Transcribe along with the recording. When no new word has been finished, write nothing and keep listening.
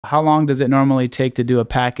How long does it normally take to do a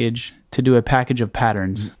package of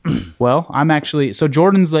patterns? Well, I'm actually, so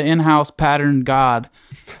Jordan's the in-house pattern god.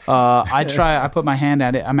 I put my hand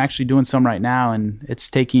at it. I'm actually doing some right now, and it's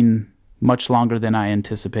taking much longer than I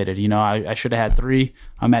anticipated. You know, I should have had 3.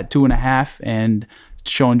 I'm at 2.5, and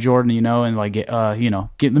showing Jordan, you know, and like, let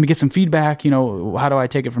me get some feedback. You know, how do I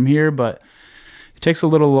take it from here? But it takes a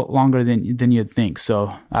little longer than you'd think.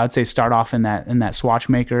 So I'd say start off in that swatch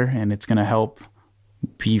maker, and it's going to help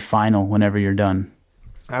be final whenever you're done.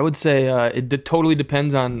 I would say totally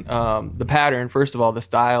depends on the pattern, first of all, the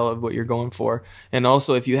style of what you're going for, and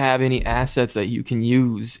also if you have any assets that you can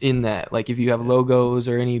use in that, like if you have logos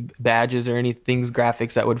or any badges or any things,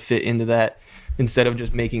 graphics that would fit into that, instead of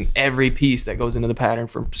just making every piece that goes into the pattern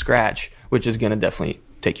from scratch, which is going to definitely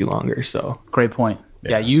take you longer. So great point.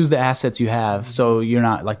 Yeah, use the assets you have so you're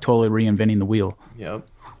not like totally reinventing the wheel. Yep.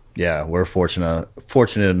 Yeah, we're fortunate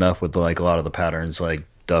enough with like a lot of the patterns. Like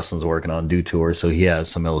Dustin's working on Do Tour, so he has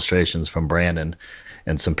some illustrations from Brandon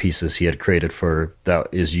and some pieces he had created for that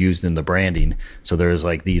is used in the branding. So there's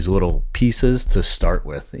like these little pieces to start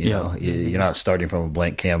with. You know, you're not starting from a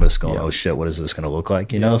blank canvas going, oh shit, what is this going to look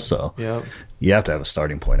like? You know, so you have to have a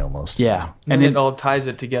starting point almost. Yeah, and it all ties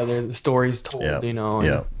it together. The story's told. You know.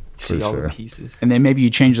 And for see all sure. the pieces. And then maybe you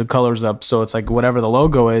change the colors up, so it's like whatever the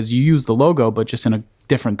logo is, you use the logo, but just in a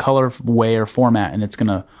different color way or format, and it's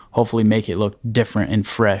gonna hopefully make it look different and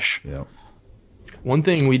fresh. Yeah. One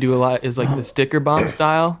thing we do a lot is like the sticker bomb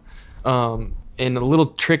style, and a little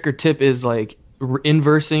trick or tip is like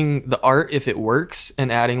inversing the art if it works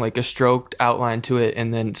and adding like a stroked outline to it,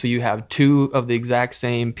 and then so you have 2 of the exact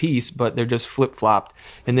same piece, but they're just flip flopped,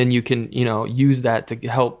 and then you can use that to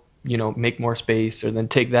help make more space, or then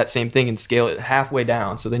take that same thing and scale it halfway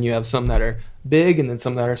down. So then you have some that are big and then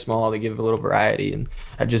some that are small to give it a little variety, and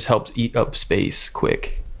that just helps eat up space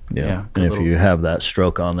quick. Yeah. And if you have that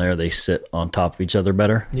stroke on there, they sit on top of each other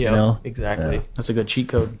better. Yeah, exactly. That's a good cheat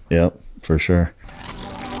code. Yep, for sure.